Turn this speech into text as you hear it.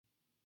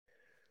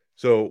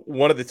So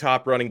one of the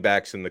top running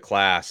backs in the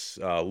class,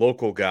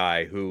 local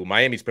guy who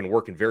Miami's been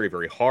working very,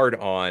 very hard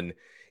on,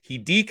 he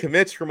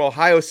decommits from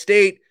Ohio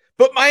State,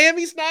 but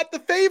Miami's not the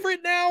favorite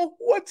now.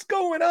 What's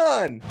going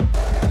on?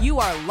 You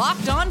are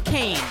Locked On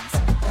Canes,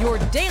 your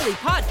daily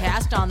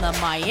podcast on the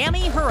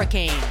Miami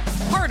Hurricanes,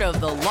 part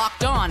of the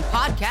Locked On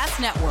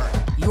Podcast Network,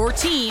 your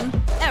team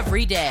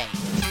every day.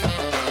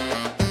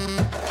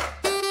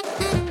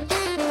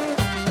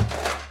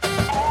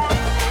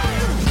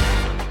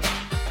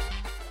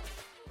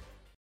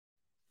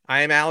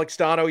 I am Alex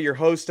Dono, your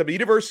host of the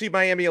University of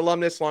Miami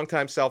alumnus,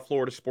 longtime South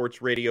Florida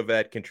sports radio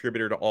vet,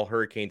 contributor to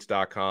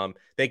allhurricanes.com.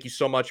 Thank you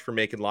so much for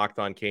making Locked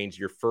On Canes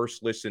your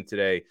first listen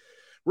today.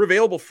 We're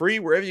available free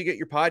wherever you get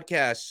your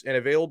podcasts and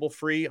available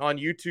free on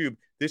YouTube.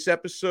 This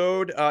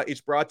episode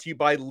is brought to you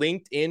by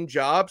LinkedIn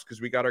Jobs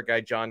because we got our guy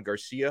John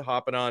Garcia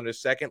hopping on in a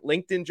second.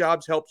 LinkedIn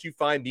Jobs helps you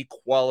find the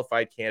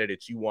qualified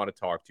candidates you want to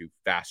talk to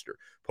faster.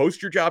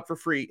 Post your job for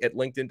free at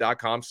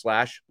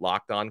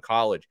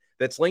linkedin.com/lockedoncollege.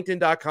 That's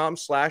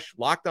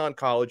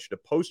linkedin.com/lockedoncollege to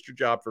post your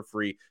job for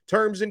free.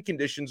 Terms and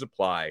conditions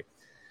apply.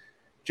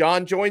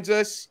 John joins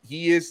us.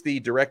 He is the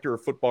director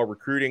of football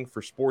recruiting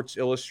for Sports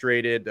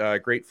Illustrated.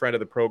 Great friend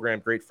of the program,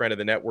 great friend of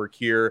the network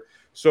here.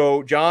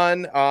 So,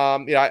 John,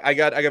 I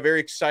got very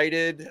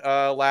excited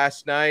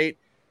last night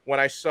when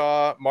I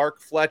saw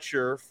Mark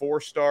Fletcher,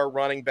 four-star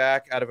running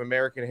back out of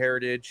American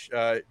Heritage,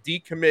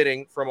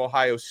 decommitting from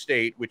Ohio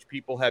State, which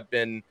people have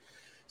been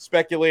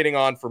speculating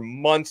on for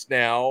months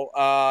now.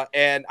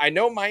 And I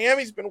know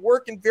Miami's been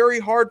working very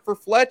hard for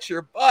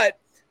Fletcher, but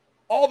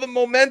all the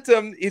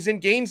momentum is in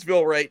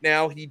Gainesville right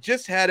now. He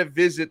just had a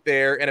visit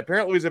there, and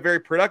apparently it was a very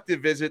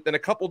productive visit. Then a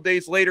couple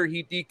days later,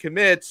 he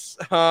decommits.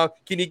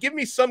 Can you give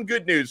me some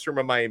good news from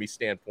a Miami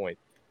standpoint?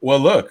 Well,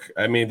 look,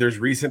 I mean, there's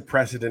recent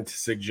precedent to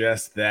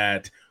suggest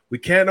that we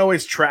can't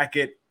always track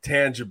it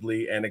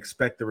tangibly and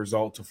expect the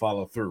result to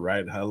follow through,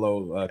 right?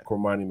 Hello,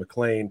 Cormani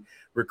McClain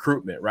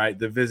recruitment, right?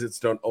 The visits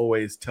don't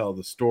always tell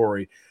the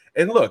story.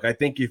 And look, I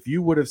think if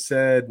you would have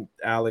said,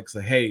 Alex,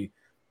 hey,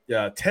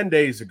 10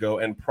 days ago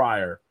and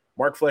prior,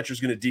 Mark Fletcher's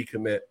going to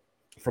decommit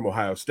from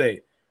Ohio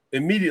State,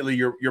 immediately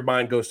your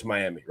mind goes to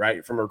Miami,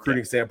 right? From a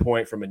recruiting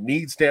standpoint, from a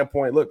need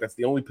standpoint, look, that's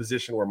the only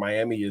position where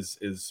Miami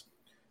is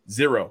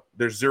zero.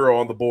 There's zero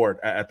on the board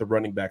at the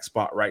running back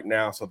spot right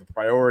now. So the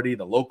priority,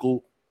 the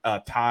local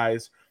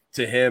ties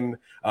to him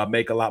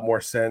make a lot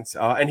more sense.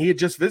 And he had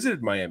just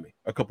visited Miami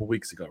a couple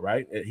weeks ago,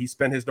 right? He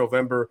spent his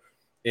November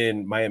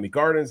in Miami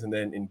Gardens and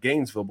then in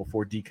Gainesville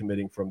before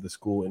decommitting from the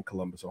school in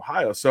Columbus,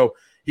 Ohio. So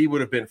he would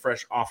have been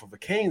fresh off of a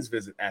Canes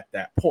visit at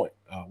that point.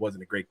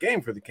 Wasn't a great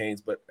game for the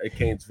Canes, but a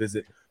Canes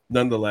visit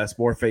nonetheless.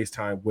 More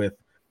FaceTime with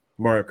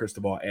Mario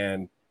Cristobal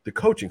and the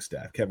coaching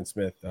staff, Kevin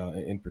Smith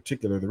in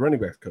particular, the running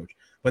backs coach.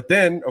 But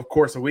then, of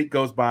course, a week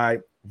goes by,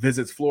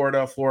 visits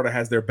Florida. Florida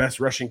has their best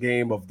rushing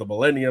game of the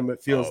millennium,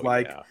 it feels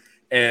like. Yeah.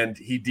 And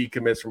he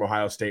decommits from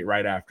Ohio State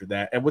right after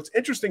that. And what's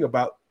interesting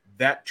about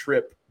that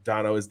trip,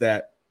 Dono, is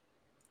that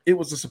it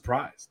was a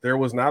surprise. There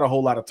was not a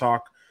whole lot of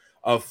talk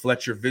of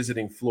Fletcher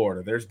visiting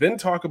Florida. There's been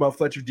talk about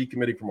Fletcher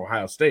decommitting from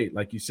Ohio State,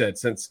 like you said,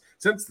 since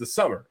the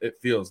summer, it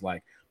feels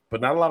like.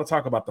 But not a lot of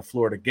talk about the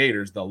Florida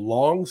Gators. The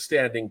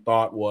long-standing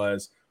thought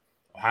was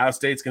Ohio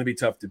State's going to be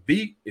tough to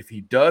beat. If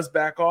he does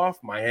back off,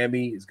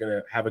 Miami is going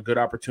to have a good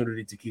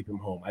opportunity to keep him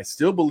home. I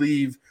still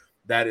believe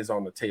that is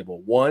on the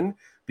table. One,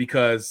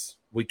 because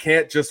we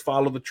can't just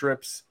follow the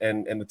trips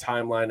and the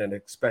timeline and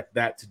expect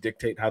that to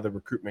dictate how the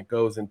recruitment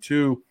goes. And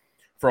two,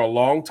 for a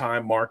long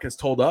time, Mark has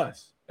told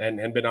us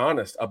and been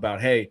honest about,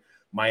 hey,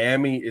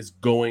 Miami is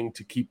going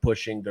to keep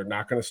pushing. They're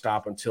not going to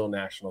stop until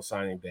National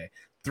Signing Day.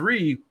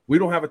 Three, we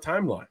don't have a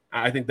timeline.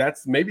 I think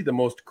that's maybe the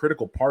most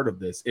critical part of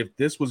this. If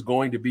this was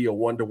going to be a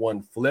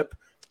one-to-one flip,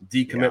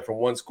 decommit from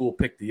one school,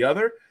 pick the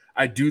other,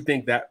 I do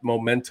think that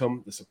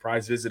momentum, the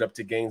surprise visit up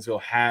to Gainesville,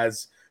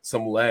 has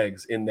some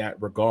legs in that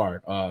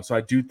regard. So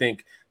I do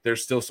think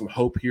there's still some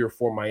hope here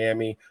for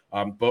Miami.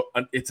 But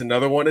it's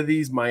another one of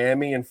these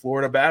Miami and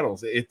Florida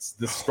battles. It's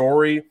the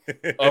story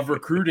of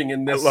recruiting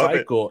in this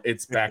cycle.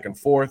 It's back and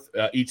forth.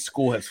 Each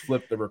school has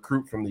flipped the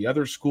recruit from the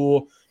other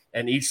school,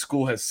 and each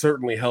school has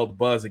certainly held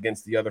buzz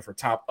against the other for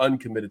top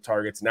uncommitted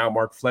targets. Now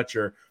Mark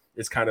Fletcher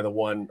is kind of the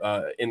one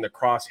in the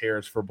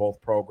crosshairs for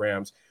both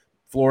programs.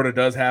 Florida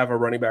does have a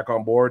running back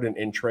on board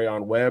in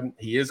Trayon Webb.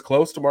 He is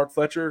close to Mark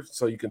Fletcher,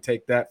 so you can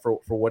take that for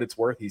what it's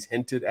worth. He's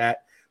hinted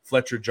at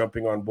Fletcher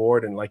jumping on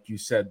board. And like you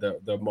said,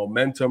 the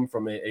momentum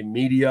from a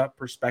media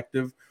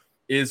perspective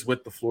is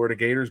with the Florida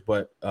Gators,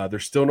 but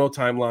there's still no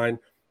timeline.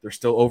 There's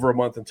still over a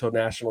month until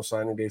National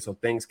Signing Day, so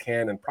things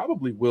can and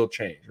probably will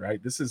change,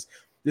 right? This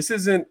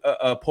isn't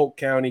a Polk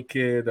County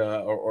kid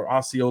or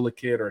Osceola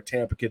kid or a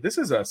Tampa kid. This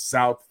is a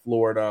South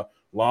Florida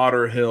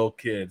Lauderhill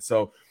kid.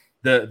 So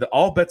the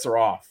all bets are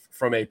off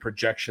from a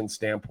projection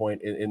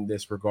standpoint in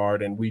this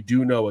regard. And we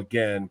do know,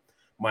 again,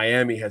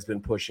 Miami has been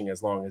pushing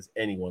as long as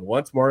anyone.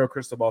 Once Mario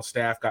Cristobal's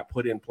staff got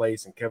put in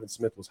place and Kevin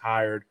Smith was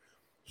hired,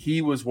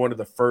 he was one of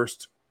the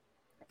first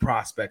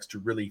prospects to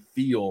really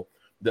feel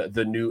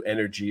the new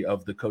energy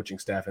of the coaching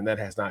staff. And that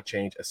has not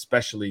changed,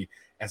 especially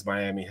as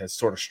Miami has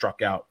sort of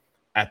struck out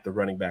at the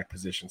running back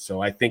position.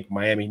 So I think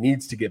Miami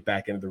needs to get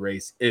back into the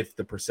race if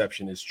the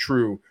perception is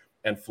true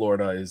and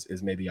Florida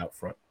is maybe out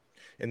front.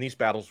 And these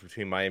battles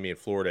between Miami and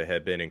Florida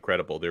have been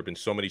incredible. There have been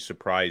so many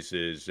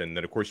surprises. And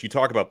then, of course, you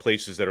talk about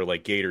places that are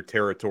like Gator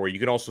territory. You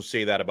can also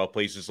say that about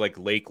places like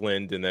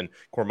Lakeland, and then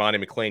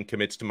Cormani McClain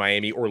commits to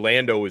Miami,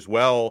 Orlando as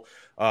well,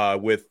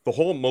 with the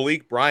whole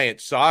Malik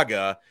Bryant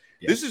saga.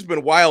 Yeah. This has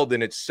been wild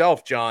in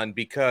itself, John,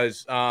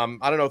 because, I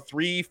don't know,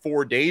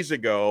 3-4 days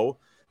ago,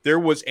 there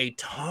was a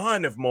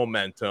ton of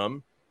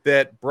momentum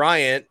that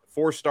Bryant,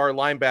 4-star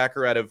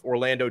linebacker out of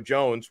Orlando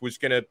Jones, was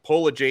going to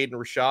pull a Jaden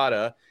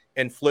Rashada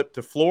and flip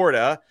to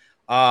Florida.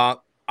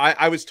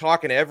 I was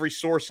talking to every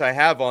source I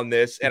have on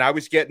this, and I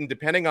was getting,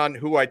 depending on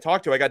who I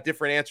talked to, I got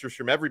different answers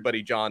from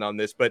everybody, John, on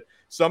this. But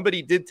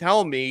somebody did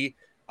tell me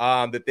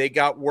that they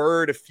got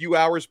word a few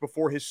hours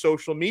before his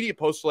social media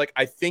post, like,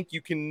 I think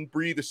you can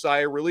breathe a sigh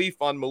of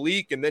relief on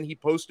Malik. And then he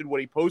posted what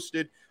he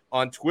posted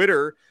on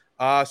Twitter.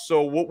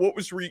 So what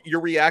was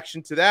your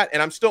reaction to that?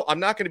 And I'm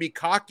not going to be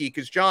cocky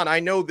because, John, I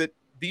know that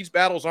these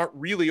battles aren't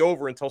really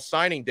over until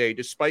signing day,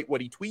 despite what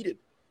he tweeted.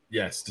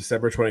 Yes,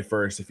 December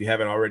 21st. If you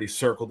haven't already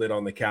circled it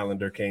on the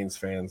calendar, Canes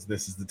fans,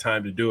 this is the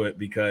time to do it,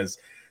 because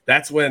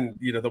that's when,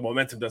 the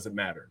momentum doesn't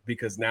matter,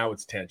 because now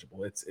it's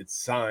tangible. It's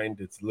signed.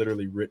 It's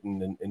literally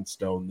written in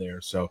stone there.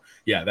 So,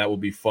 yeah, that will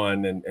be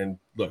fun. And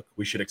look,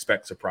 we should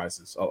expect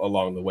surprises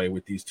along the way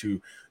with these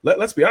two.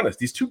 Let's be honest,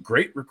 these two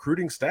great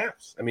recruiting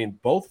staffs. I mean,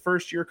 both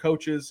first-year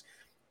coaches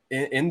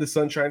in the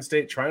Sunshine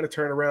State trying to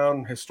turn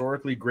around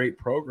historically great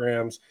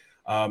programs.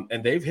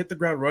 And they've hit the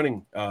ground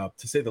running, to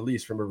say the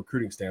least, from a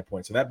recruiting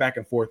standpoint. So that back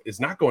and forth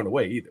is not going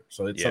away either.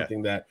 So it's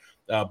something that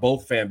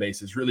both fan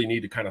bases really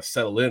need to kind of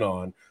settle in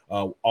on,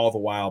 all the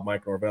while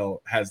Mike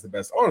Norvell has the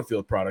best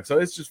on-field product. So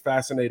it's just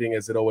fascinating,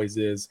 as it always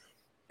is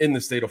in the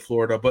state of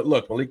Florida. But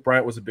look, Malik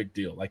Bryant was a big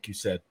deal. Like you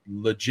said,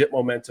 legit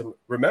momentum.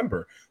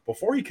 Remember,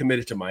 before he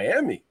committed to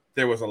Miami,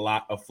 there was a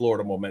lot of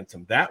Florida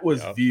momentum. That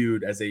was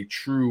viewed as a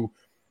true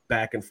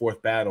back and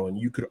forth battle. And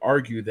you could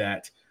argue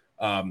that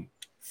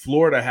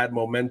Florida had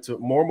more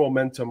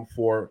momentum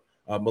for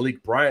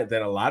Malik Bryant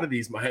than a lot of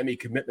these Miami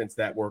commitments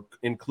that were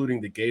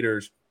including the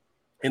Gators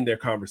in their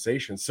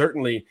conversation.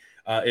 Certainly,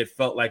 it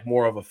felt like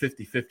more of a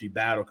 50-50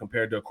 battle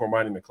compared to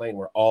Cormani McClain,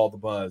 where all the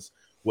buzz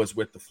was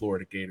with the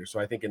Florida Gators. So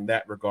I think in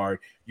that regard,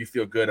 you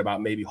feel good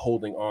about maybe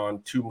holding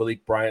on to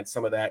Malik Bryant.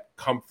 Some of that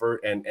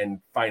comfort and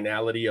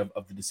finality of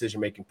the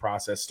decision-making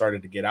process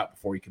started to get out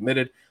before he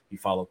committed. He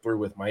followed through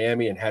with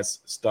Miami and has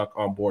stuck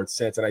on board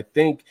since. And I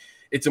think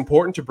it's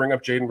important to bring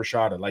up Jaden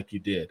Rashada like you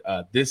did.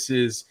 This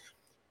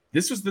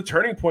was the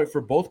turning point for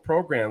both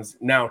programs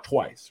now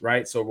twice,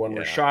 right? So when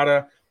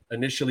Rashada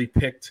initially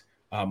picked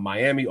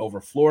Miami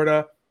over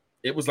Florida,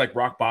 it was like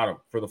rock bottom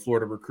for the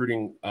Florida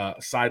recruiting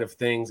side of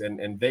things,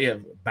 and they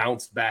have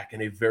bounced back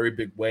in a very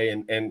big way,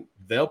 and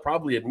they'll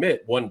probably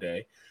admit one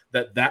day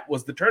that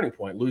was the turning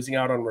point, losing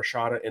out on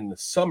Rashada in the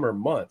summer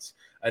months.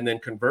 And then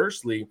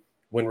conversely,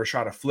 when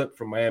Rashada flipped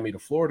from Miami to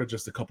Florida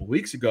just a couple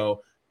weeks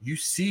ago, you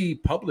see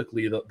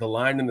publicly the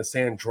line in the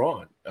sand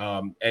drawn,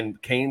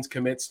 and Canes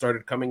commits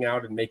started coming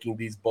out and making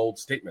these bold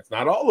statements.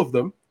 Not all of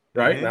them,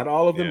 right? Mm-hmm. Not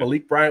all of them. Yeah.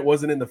 Malik Bryant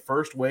wasn't in the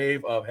first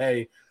wave of,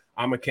 hey,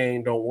 I'm a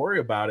Cane, don't worry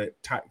about it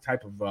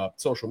type of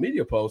social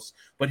media posts,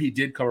 but he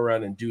did come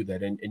around and do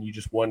that. And you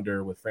just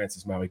wonder with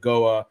Francis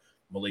Mauigoa,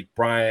 Malik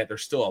Bryant,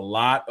 there's still a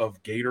lot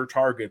of Gator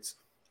targets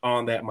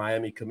on that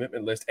Miami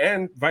commitment list,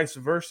 and vice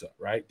versa,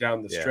 right?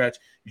 Down the stretch,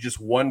 you just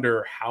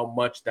wonder how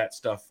much that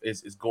stuff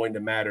is going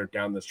to matter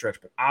down the stretch.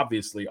 But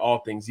obviously, all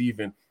things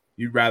even,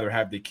 you'd rather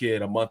have the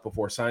kid a month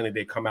before signing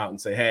day come out and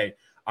say, hey,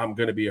 I'm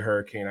going to be a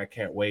Hurricane. I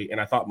can't wait.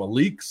 And I thought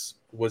Malik's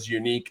was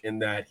unique in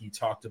that he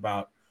talked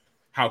about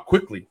how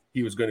quickly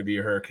he was going to be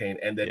a Hurricane.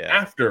 And then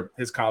after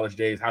his college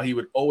days, how he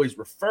would always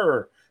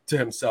refer to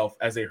himself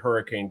as a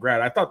Hurricane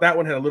grad. I thought that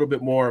one had a little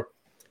bit more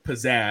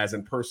pizzazz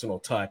and personal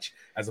touch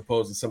as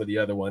opposed to some of the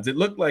other ones. It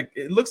looks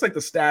like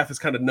the staff has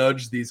kind of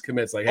nudged these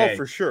commits like, hey,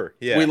 for sure.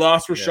 We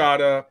lost Rashada.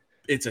 Yeah.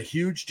 It's a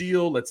huge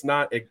deal. Let's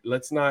not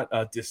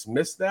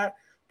dismiss that,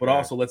 but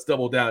also let's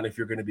double down. If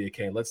you're going to be a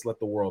Cane, let's let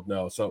the world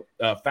know. So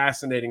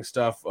fascinating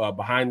stuff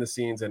behind the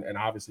scenes and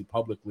obviously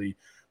publicly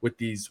with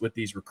these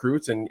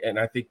recruits. And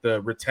I think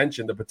the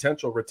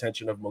potential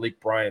retention of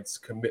Malik Bryant's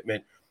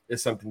commitment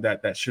is something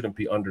that shouldn't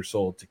be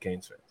undersold to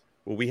Canes fans.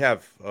 Well, we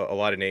have a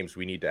lot of names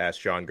we need to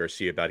ask John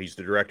Garcia about. He's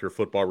the director of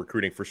football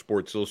recruiting for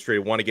Sports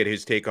Illustrated. Want to get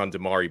his take on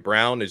Damari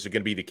Brown. Is it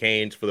going to be the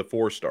Canes for the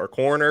 4-star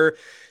corner?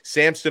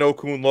 Samson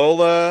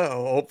Okunlola,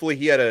 hopefully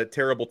he had a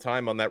terrible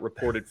time on that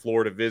reported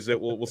Florida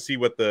visit. We'll see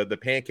what the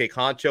pancake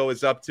honcho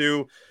is up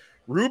to.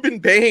 Ruben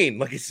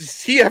Bain,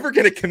 is he ever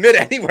going to commit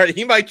anywhere?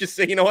 He might just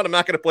say, you know what, I'm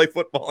not going to play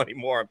football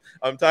anymore.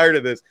 I'm tired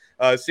of this.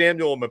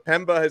 Samuel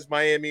Mpemba has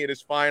Miami in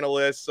his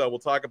finalists. We'll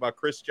talk about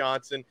Chris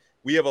Johnson.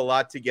 We have a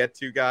lot to get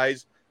to,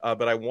 guys.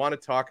 But I want to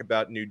talk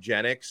about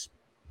Nugenics.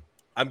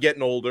 I'm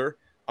getting older.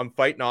 I'm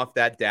fighting off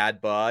that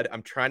dad bod.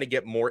 I'm trying to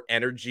get more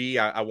energy.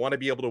 I want to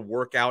be able to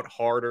work out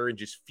harder and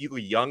just feel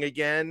young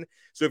again.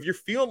 So if you're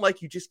feeling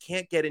like you just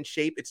can't get in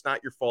shape, it's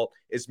not your fault.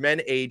 As men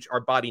age,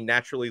 our body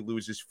naturally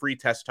loses free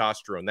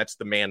testosterone. That's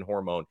the man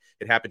hormone.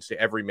 It happens to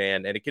every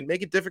man, and it can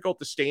make it difficult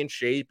to stay in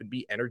shape and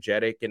be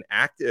energetic and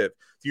active.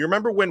 Do you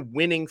remember when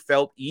winning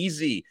felt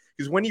easy?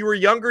 Because when you were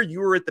younger, you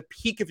were at the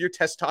peak of your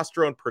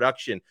testosterone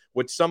production,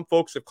 what some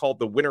folks have called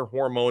the winner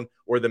hormone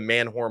or the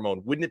man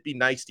hormone. Wouldn't it be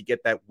nice to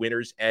get that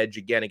winner's edge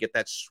again and get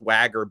that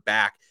swagger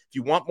back? If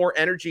you want more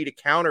energy to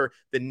counter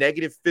the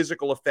negative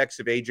physical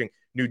effects of aging,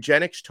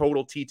 Nugenix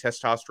Total T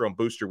Testosterone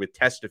Booster with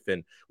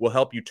Testofen will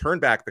help you turn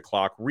back the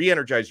clock,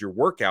 re-energize your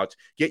workouts,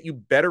 get you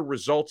better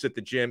results at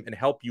the gym, and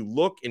help you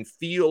look and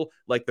feel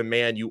like the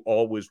man you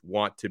always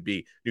want to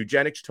be.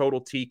 Nugenix Total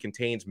T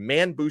contains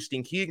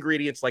man-boosting key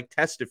ingredients like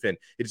Testofen.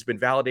 It has been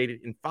validated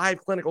in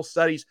 5 clinical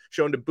studies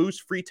shown to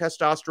boost free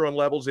testosterone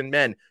levels in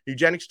men.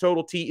 Nugenix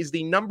Total T is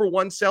the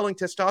 #1 selling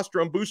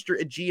testosterone booster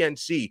at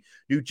GNC.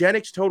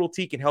 Nugenix Total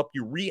T can help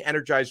you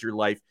re-energize your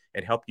life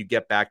and help you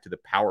get back to the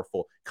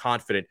powerful,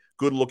 confident,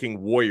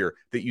 good-looking warrior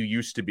that you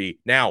used to be.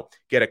 Now,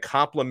 get a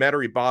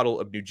complimentary bottle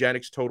of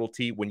Nugenix Total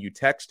T when you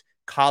text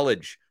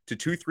COLLEGE to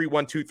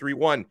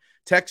 231231.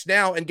 Text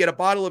now and get a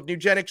bottle of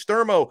Nugenix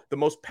Thermo, the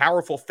most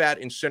powerful fat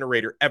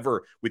incinerator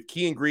ever, with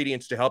key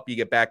ingredients to help you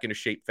get back into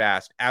shape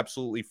fast.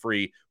 Absolutely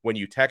free when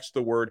you text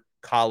the word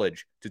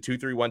COLLEGE to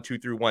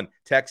 231231.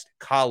 Text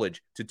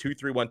COLLEGE to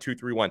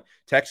 231231.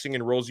 Texting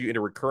enrolls you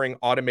into recurring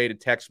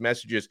automated text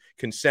messages.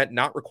 Consent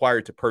not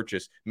required to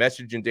purchase.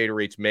 Message and data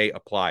rates may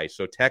apply.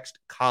 So text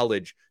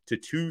COLLEGE to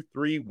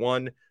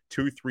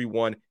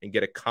 231231 and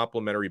get a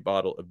complimentary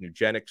bottle of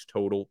Nugenix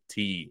Total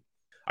T.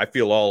 I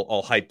feel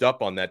all hyped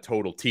up on that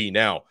Total T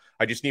now.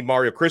 I just need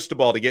Mario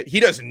Cristobal to get –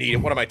 he doesn't need it.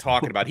 What am I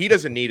talking about? He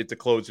doesn't need it to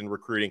close in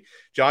recruiting.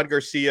 John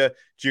Garcia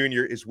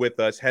Jr. is with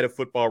us, head of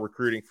football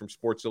recruiting from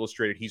Sports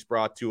Illustrated. He's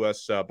brought to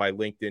us by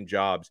LinkedIn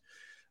Jobs.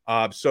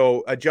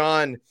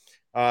 John,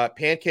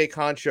 Pancake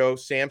Honcho,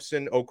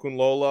 Samson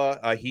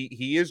Okunlola,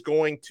 he is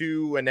going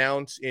to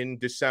announce in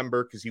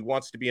December because he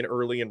wants to be an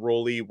early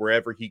enrollee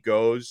wherever he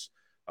goes.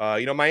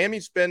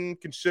 Miami's been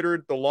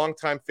considered the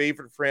longtime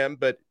favorite for him,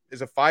 but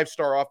as a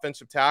 5-star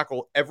offensive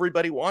tackle,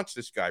 everybody wants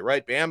this guy,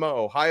 right? Bama,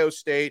 Ohio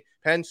State,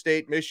 Penn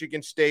State,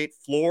 Michigan State,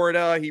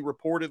 Florida. He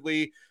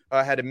reportedly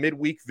had a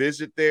midweek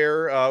visit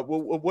there.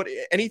 What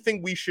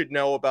anything we should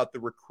know about the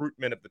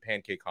recruitment of the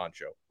Pancake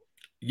Honcho?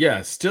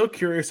 Yeah, still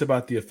curious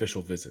about the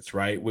official visits,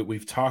 right?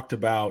 We've talked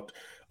about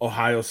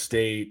Ohio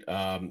State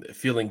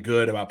feeling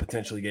good about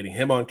potentially getting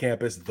him on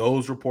campus.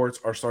 Those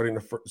reports are starting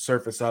to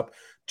surface up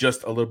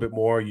just a little bit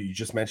more. You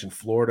just mentioned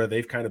Florida.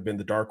 They've kind of been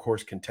the dark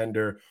horse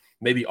contender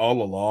maybe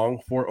all along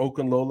for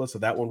Okunlola, so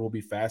that one will be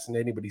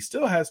fascinating. But he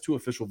still has 2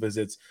 official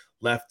visits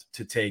left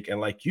to take.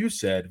 And like you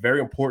said, very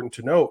important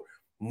to note,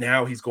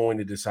 now he's going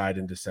to decide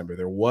in December.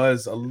 There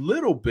was a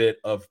little bit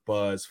of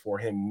buzz for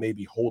him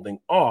maybe holding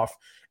off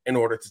in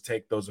order to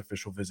take those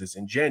official visits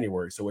in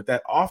January. So with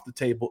that off the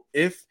table,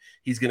 if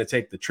he's going to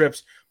take the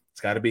trips, it's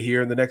got to be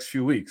here in the next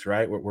few weeks,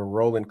 right? We're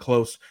rolling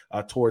close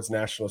towards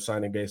National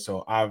Signing Day.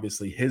 So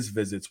obviously his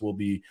visits will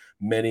be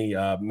many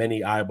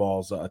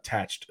eyeballs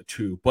attached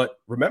to. But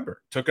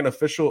remember, took an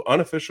unofficial,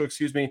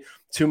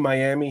 to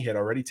Miami. He had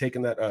already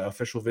taken that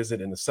official visit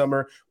in the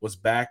summer, was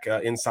back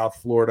in South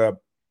Florida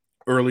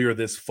earlier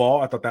this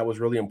fall. I thought that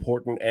was really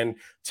important and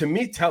to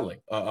me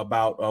telling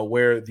about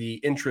where the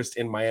interest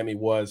in Miami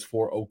was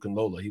for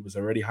Okunlola. He was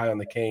already high on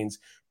the Canes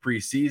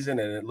preseason,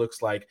 and it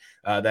looks like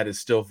that is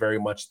still very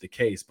much the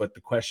case. But the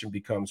question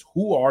becomes,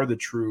 who are the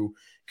true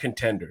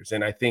contenders?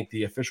 And I think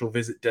the official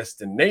visit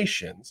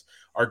destinations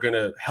are going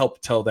to help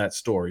tell that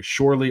story.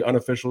 Surely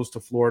unofficials to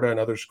Florida and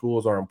other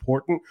schools are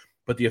important,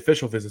 but the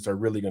official visits are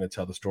really going to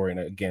tell the story. And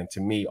again,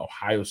 to me,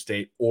 Ohio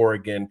State,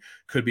 Oregon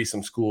could be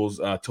some schools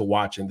to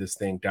watch in this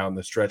thing down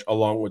the stretch,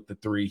 along with the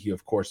 3 he,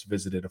 of course,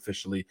 visited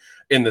officially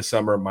in the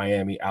summer: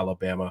 Miami,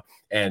 Alabama,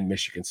 and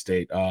Michigan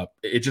State.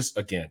 It just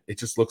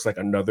looks like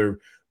another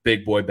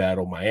big boy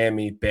battle.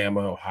 Miami,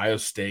 Bama, Ohio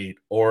State,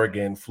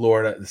 Oregon,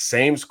 Florida, the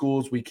same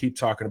schools we keep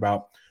talking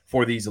about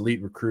for these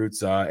elite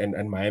recruits,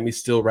 and Miami's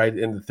still right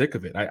in the thick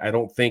of it. I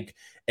don't think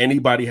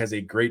anybody has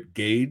a great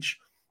gauge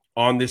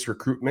on this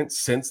recruitment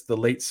since the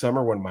late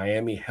summer when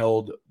Miami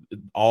held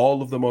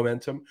all of the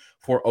momentum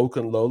for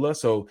Okunlola.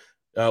 So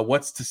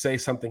what's to say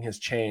something has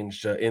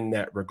changed in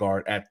that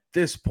regard at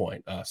this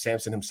point?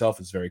 Samson himself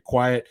is very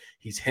quiet.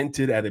 He's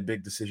hinted at a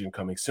big decision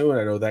coming soon.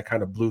 I know that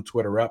kind of blew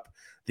Twitter up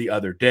the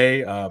other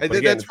day. But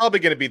again, that's probably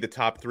going to be the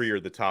top 3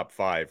 or the top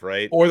 5,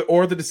 right?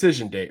 Or the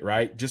decision date,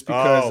 right? Just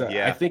because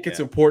I think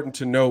it's important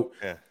to note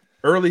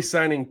early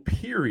signing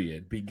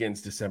period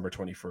begins December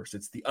 21st.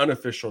 It's the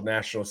unofficial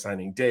National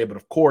Signing Day, but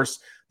of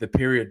course the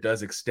period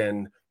does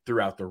extend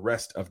throughout the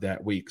rest of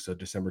that week. So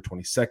December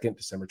 22nd,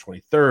 December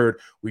 23rd,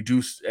 we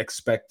do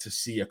expect to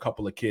see a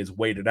couple of kids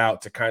waited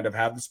out to kind of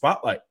have the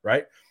spotlight,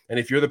 right? And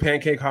if you're the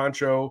Pancake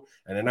Honcho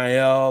and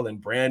NIL and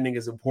branding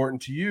is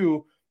important to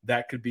you,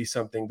 that could be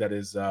something that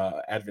is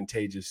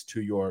advantageous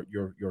to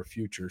your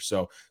future.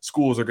 So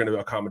schools are going to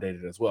accommodate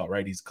it as well,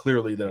 right? He's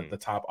clearly the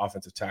top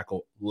offensive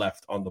tackle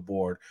left on the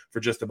board for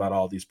just about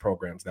all these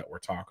programs that we're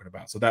talking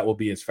about. So that will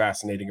be as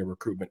fascinating a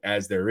recruitment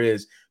as there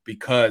is,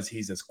 because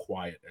he's as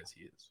quiet as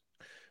he is.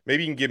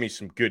 Maybe you can give me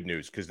some good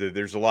news, because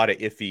there's a lot of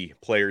iffy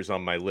players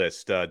on my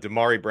list.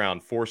 Damari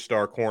Brown,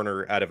 4-star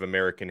corner out of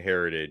American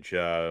Heritage.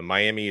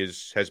 Miami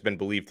has been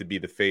believed to be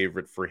the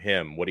favorite for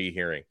him. What are you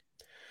hearing?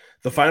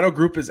 The final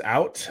group is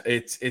out.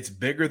 It's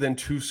bigger than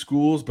 2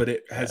 schools, but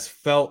it has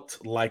felt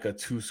like a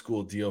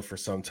 2-school deal for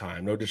some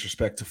time. No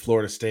disrespect to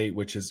Florida State,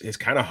 which is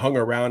kind of hung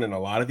around in a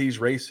lot of these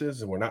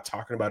races, and we're not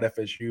talking about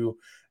FSU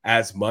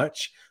as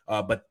much.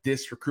 But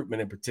this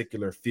recruitment in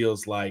particular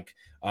feels like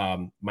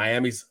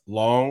Miami's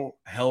long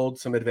held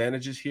some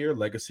advantages here: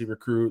 legacy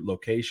recruit,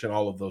 location,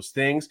 all of those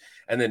things.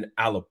 And then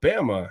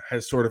Alabama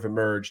has sort of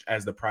emerged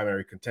as the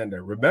primary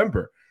contender.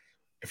 Remember,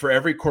 for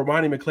every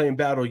Cormani McClain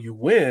battle you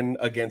win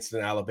against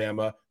an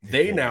Alabama,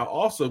 they now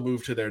also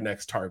move to their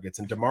next targets.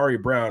 And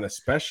Damari Brown,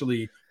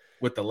 especially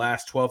with the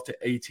last 12 to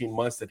 18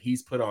 months that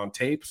he's put on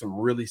tape, some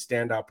really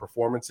standout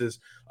performances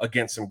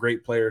against some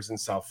great players in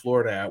South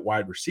Florida at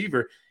wide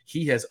receiver,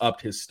 he has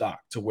upped his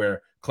stock to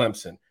where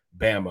Clemson,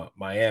 Bama,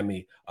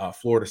 Miami,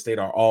 Florida State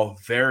are all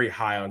very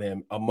high on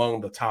him,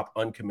 among the top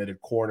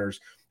uncommitted corners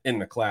in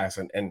the class.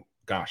 And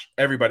gosh,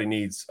 everybody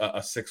needs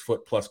a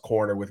 6-foot+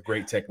 corner with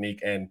great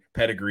technique and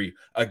pedigree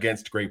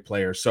against great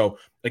players. So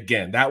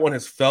again, that one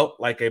has felt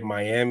like a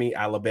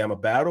Miami-Alabama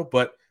battle,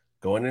 but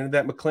going into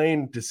that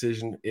McClain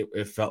decision,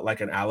 it felt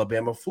like an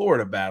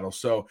Alabama-Florida battle.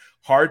 So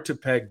hard to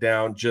peg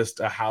down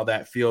just how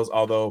that feels,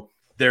 although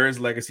there is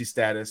legacy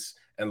status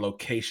and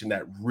location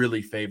that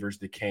really favors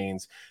the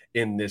Canes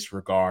in this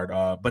regard.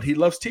 But he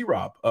loves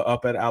T-Rob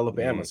up at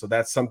Alabama. So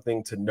that's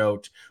something to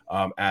note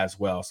as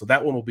well. So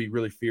that one will be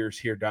really fierce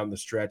here down the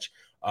stretch.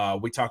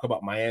 We talk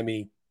about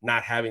Miami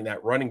not having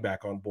that running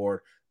back on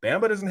board.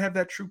 Bama doesn't have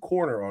that true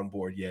corner on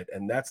board yet,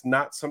 and that's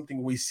not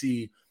something we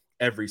see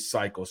every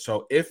cycle.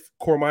 So if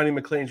Cormani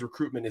McClain's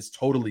recruitment is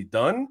totally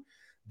done,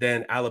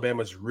 then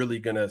Alabama's really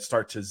going to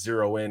start to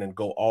zero in and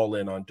go all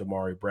in on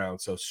Damari Brown.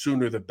 So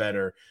sooner the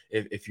better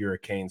if you're a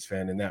Canes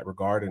fan in that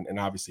regard. And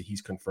obviously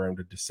he's confirmed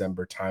a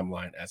December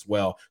timeline as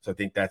well. So I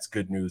think that's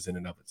good news in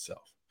and of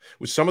itself.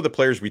 With some of the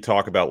players we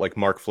talk about, like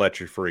Mark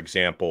Fletcher, for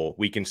example,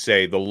 we can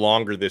say the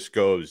longer this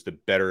goes, the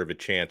better of a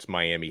chance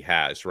Miami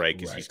has, right?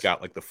 Because he's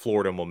got like the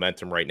Florida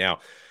momentum right now.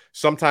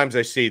 Sometimes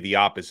I say the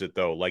opposite,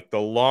 though. Like the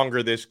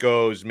longer this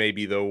goes,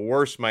 maybe the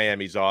worse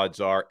Miami's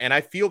odds are. And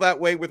I feel that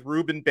way with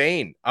Ruben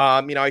Bain.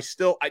 I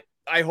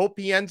hope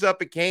he ends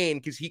up a Cane,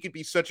 because he could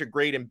be such a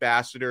great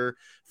ambassador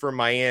for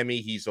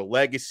Miami. He's a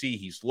legacy.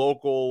 He's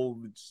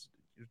local.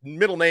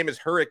 Middle name is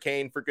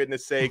Hurricane, for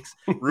goodness sakes.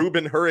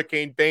 Ruben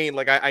Hurricane Bain.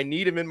 Like I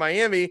need him in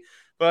Miami.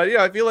 But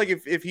yeah, I feel like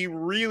if he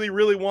really,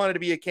 really wanted to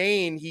be a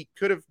Cane, he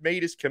could have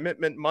made his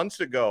commitment months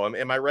ago.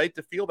 Am I right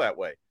to feel that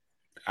way?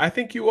 I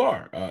think you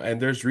are,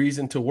 and there's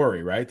reason to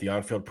worry, right? The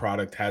on-field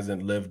product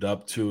hasn't lived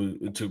up to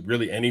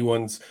really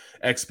anyone's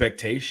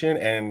expectation,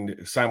 and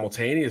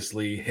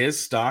simultaneously, his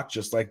stock,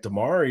 just like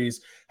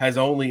Damari's, has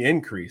only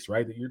increased,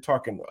 right? You're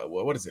talking,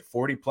 what is it,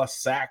 40+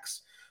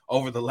 sacks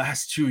over the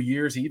last 2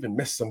 years. He even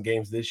missed some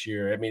games this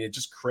year. I mean, it's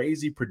just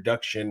crazy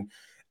production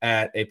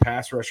at a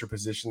pass rusher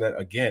position that,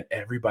 again,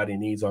 everybody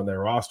needs on their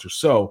roster.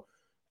 So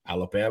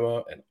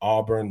Alabama and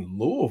Auburn,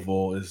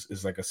 Louisville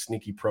is like a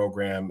sneaky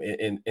program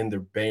in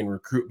their Bain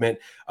recruitment.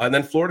 And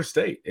then Florida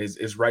State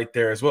is right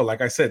there as well. Like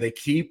I said, they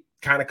keep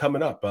kind of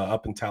coming up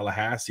in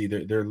Tallahassee.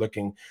 They're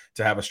looking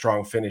to have a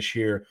strong finish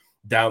here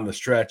down the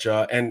stretch.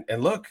 And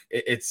look,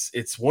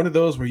 it's one of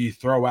those where you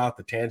throw out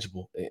the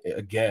tangible.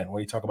 Again,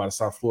 when you talk about a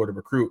South Florida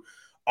recruit,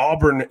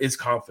 Auburn is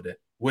confident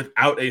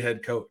without a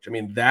head coach. I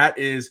mean, that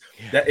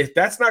if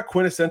that's not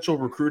quintessential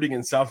recruiting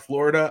in South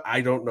Florida, I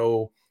don't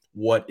know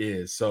what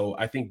is. So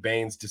I think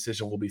Bain's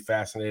decision will be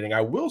fascinating.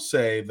 I will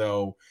say,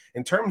 though,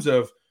 in terms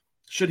of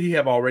should he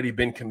have already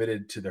been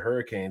committed to the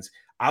Hurricanes,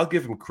 I'll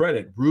give him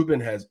credit. Ruben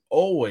has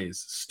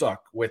always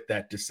stuck with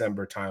that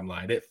December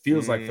timeline. It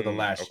feels like for the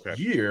last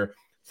year,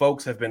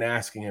 folks have been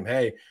asking him,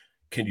 hey,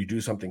 can you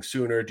do something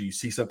sooner? Do you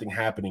see something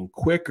happening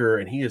quicker?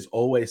 And he has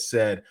always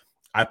said,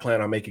 I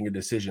plan on making a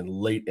decision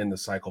late in the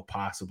cycle,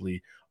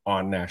 possibly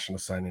on National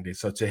Signing Day.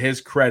 So to his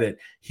credit,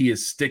 he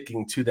is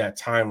sticking to that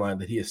timeline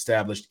that he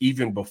established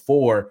even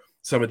before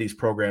some of these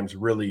programs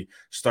really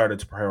started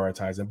to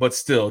prioritize him. But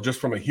still, just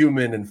from a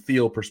human and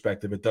feel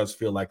perspective, it does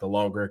feel like the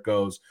longer it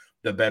goes,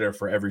 the better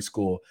for every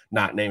school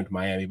not named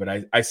Miami.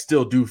 But I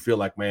still do feel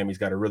like Miami's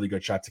got a really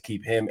good shot to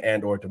keep him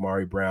and or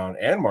Damari Brown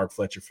and Mark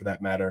Fletcher, for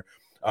that matter,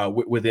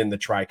 within the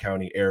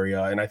Tri-County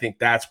area. And I think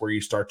that's where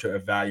you start to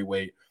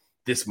evaluate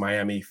this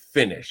Miami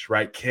finish,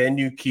 right? Can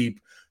you keep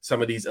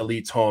some of these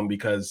elites home?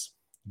 Because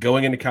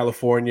going into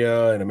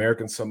California and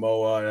American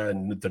Samoa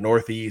and the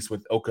Northeast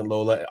with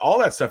Okanlola, all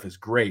that stuff is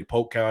great.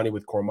 Polk County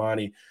with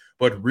Cormani,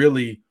 but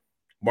really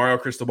Mario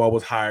Cristobal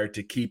was hired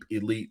to keep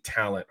elite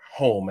talent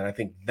home. And I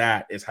think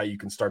that is how you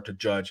can start to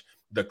judge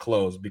the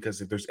close, because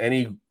if there's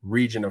any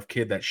region of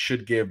kid that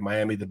should give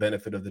Miami the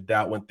benefit of the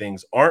doubt when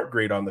things aren't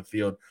great on the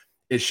field,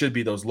 it should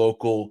be those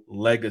local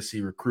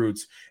legacy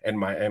recruits, and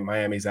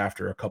Miami's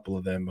after a couple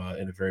of them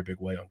in a very big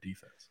way on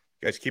defense.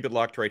 Guys, keep it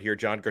locked right here.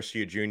 John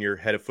Garcia Jr.,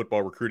 head of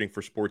football recruiting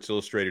for Sports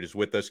Illustrated, is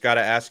with us. Got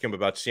to ask him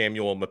about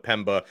Samuel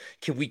Mpemba.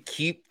 Can we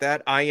keep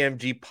that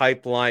IMG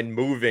pipeline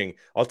moving?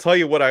 I'll tell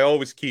you what I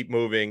always keep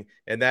moving,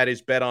 and that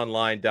is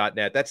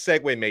betonline.net. That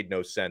segue made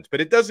no sense, but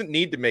it doesn't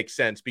need to make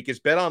sense because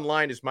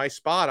BetOnline is my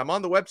spot. I'm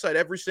on the website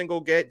every single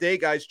day,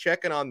 guys,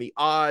 checking on the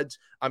odds.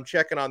 I'm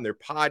checking on their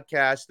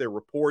podcasts, their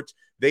reports.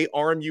 They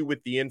arm you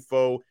with the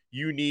info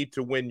you need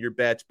to win your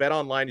bets.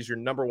 BetOnline is your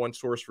number one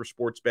source for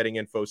sports betting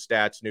info,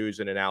 stats, news,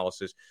 and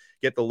analysis.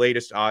 Get the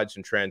latest odds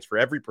and trends for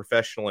every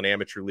professional and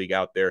amateur league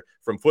out there.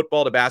 From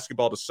football to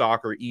basketball to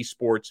soccer,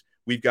 esports,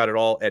 we've got it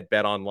all at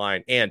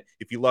BetOnline. And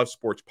if you love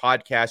sports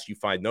podcasts, you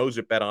find those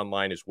at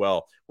BetOnline as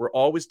well. We're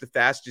always the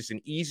fastest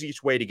and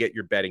easiest way to get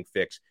your betting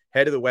fix.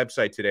 Head to the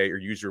website today or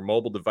use your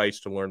mobile device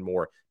to learn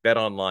more.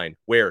 BetOnline,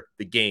 where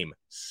the game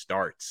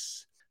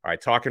starts. All right,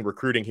 talking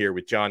recruiting here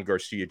with John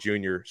Garcia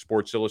Jr.,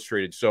 Sports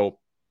Illustrated. So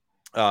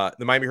the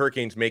Miami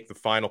Hurricanes make the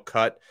final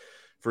cut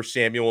for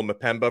Samuel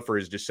Mpemba for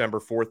his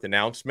December 4th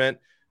announcement.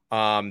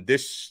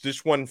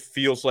 This one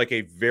feels like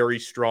a very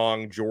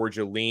strong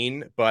Georgia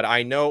lean, but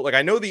I know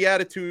the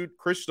attitude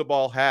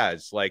Cristobal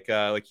has. Like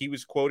he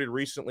was quoted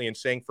recently in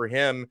saying for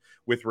him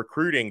with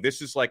recruiting,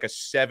 this is like a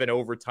 7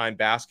 overtime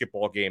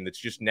basketball game that's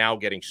just now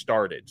getting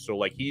started. So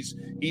like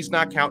he's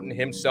not counting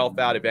himself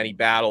out of any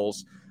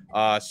battles.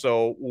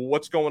 So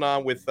what's going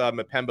on with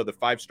Mpemba, the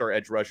 5-star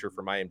edge rusher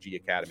from IMG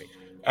Academy?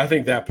 I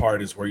think that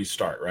part is where you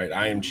start, right?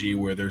 IMG,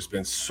 where there's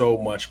been so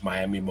much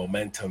Miami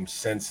momentum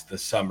since the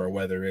summer,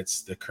 whether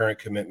it's the current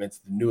commitments,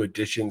 the new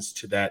additions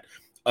to that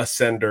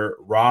ascender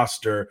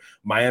roster.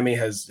 Miami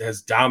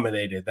has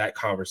dominated that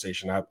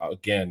conversation.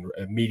 Again,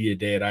 a media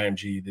day at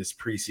IMG this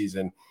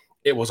preseason,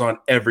 it was on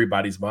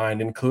everybody's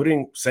mind,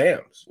 including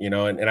Sam's, and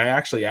I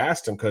actually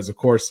asked him because, of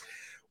course,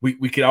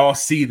 we could all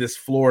see this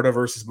Florida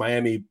versus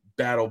Miami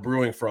battle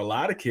brewing for a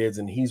lot of kids,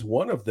 and he's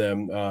one of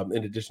them,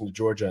 in addition to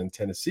Georgia and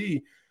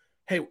Tennessee.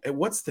 Hey,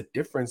 what's the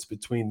difference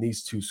between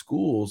these two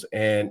schools?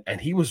 And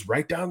he was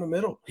right down the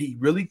middle. He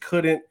really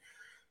couldn't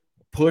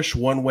push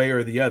one way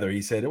or the other.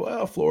 He said,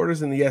 well,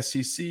 Florida's in the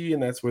SEC,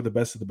 and that's where the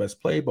best of the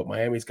best play, but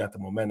Miami's got the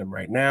momentum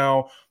right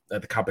now.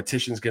 The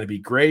competition is going to be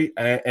great.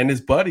 And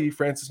his buddy,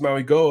 Francis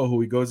Mauigoa, who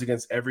he goes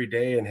against every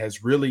day and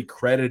has really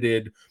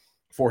credited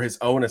for his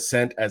own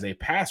ascent as a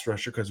pass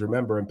rusher, because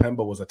remember,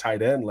 Mpemba was a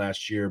tight end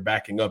last year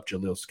backing up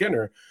Jaleel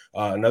Skinner,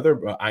 another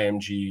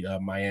IMG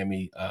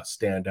Miami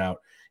standout.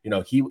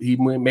 He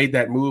made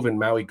that move, and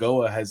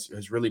Mauigoa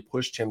has really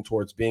pushed him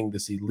towards being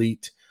this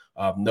elite,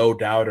 no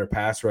doubter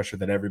pass rusher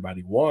that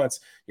everybody wants.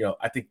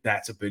 I think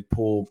that's a big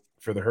pull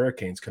for the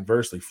Hurricanes.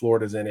 Conversely,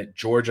 Florida's in it.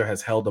 Georgia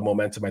has held the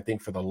momentum, I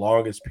think, for the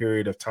longest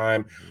period of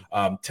time.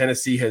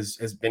 Tennessee has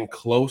been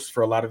close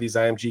for a lot of these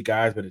IMG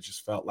guys, but it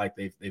just felt like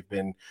they've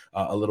been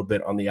a little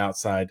bit on the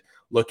outside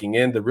looking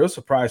in. The real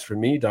surprise for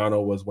me,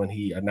 Donald, was when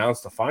he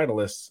announced the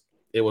finalists.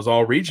 It was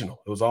all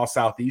regional. It was all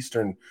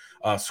Southeastern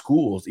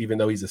schools, even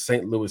though he's a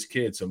St. Louis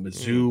kid. So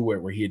Mizzou,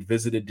 where he had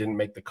visited, didn't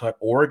make the cut.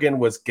 Oregon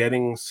was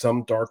getting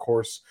some dark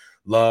horse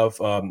love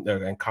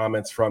and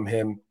comments from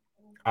him.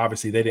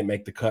 Obviously, they didn't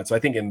make the cut. So I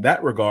think in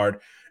that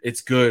regard,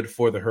 it's good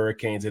for the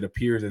Hurricanes. It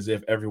appears as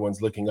if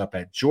everyone's looking up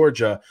at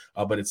Georgia,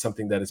 but it's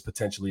something that is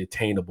potentially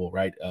attainable,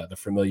 right? The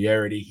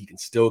familiarity, he can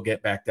still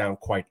get back down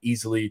quite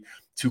easily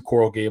to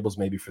Coral Gables,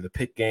 maybe for the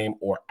Pitt game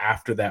or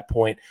after that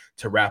point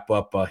to wrap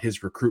up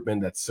his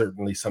recruitment. That's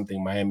certainly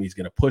something Miami's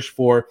going to push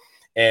for.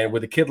 And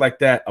with a kid like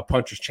that, a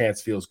puncher's chance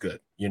feels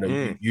good.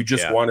 You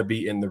just want to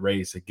be in the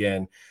race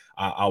again.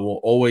 I will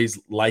always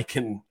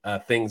liken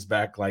things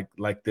back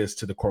like this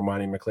to the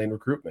Cormani McClain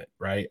recruitment,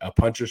 right? A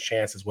puncher's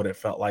chance is what it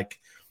felt like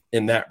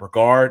in that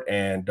regard,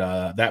 and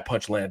that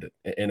punch landed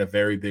in a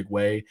very big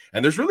way.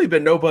 And there's really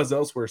been no buzz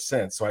elsewhere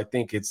since. So I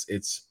think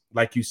it's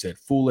like you said,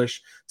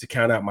 foolish to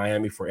count out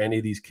Miami for any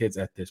of these kids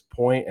at this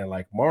point. And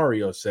like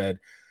Mario said,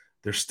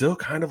 there's still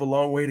kind of a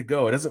long way to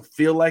go. It doesn't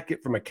feel like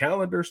it from a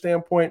calendar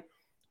standpoint,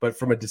 but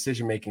from a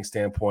decision-making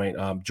standpoint,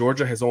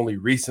 Georgia has only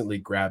recently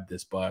grabbed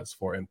this buzz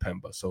for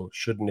Mpemba. So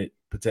shouldn't it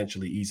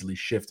potentially easily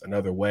shift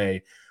another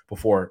way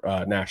before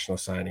National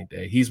Signing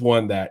Day? He's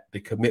one that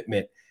the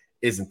commitment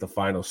isn't the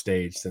final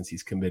stage, since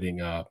he's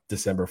committing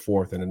December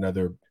 4th, and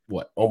another,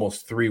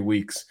 almost 3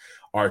 weeks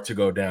are to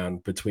go down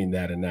between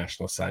that and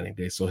National Signing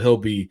Day. So he'll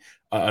be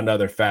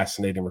another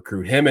fascinating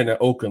recruit. Him and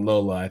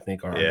Okunlola, I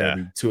think, are going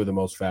to be two of the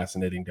most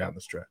fascinating down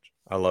the stretch.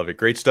 I love it.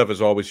 Great stuff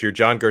as always here.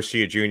 John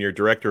Garcia Jr.,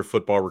 Director of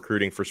Football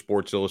Recruiting for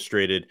Sports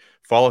Illustrated.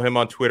 Follow him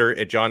on Twitter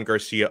at John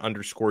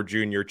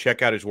Garcia_Jr.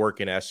 Check out his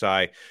work in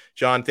SI.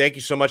 John, thank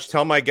you so much.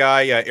 Tell my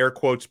guy, air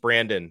quotes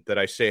Brandon, that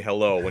I say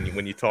hello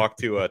when you talk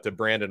to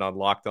Brandon on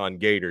Locked On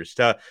Gators.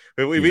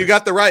 We've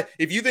got the right.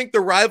 If you think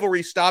the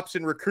rivalry stops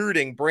in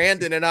recruiting,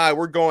 Brandon and I,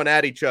 we're going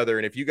at each other.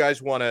 And if you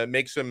guys want to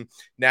make some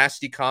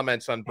nasty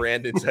comments on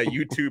Brandon's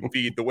YouTube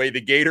feed, the way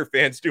the Gator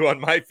fans do on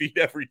my feed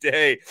every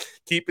day,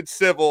 keep it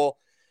civil.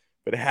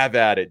 But have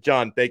at it.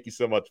 John, thank you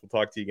so much. We'll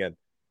talk to you again.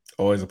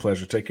 Always a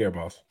pleasure. Take care,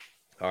 boss.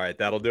 All right,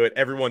 that'll do it.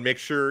 Everyone, make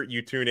sure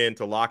you tune in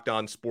to Locked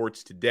On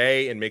Sports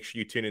today, and make sure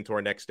you tune into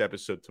our next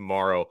episode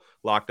tomorrow.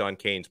 Locked On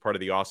Canes, part of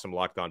the awesome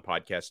Locked On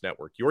Podcast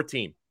Network. Your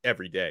team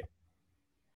every day.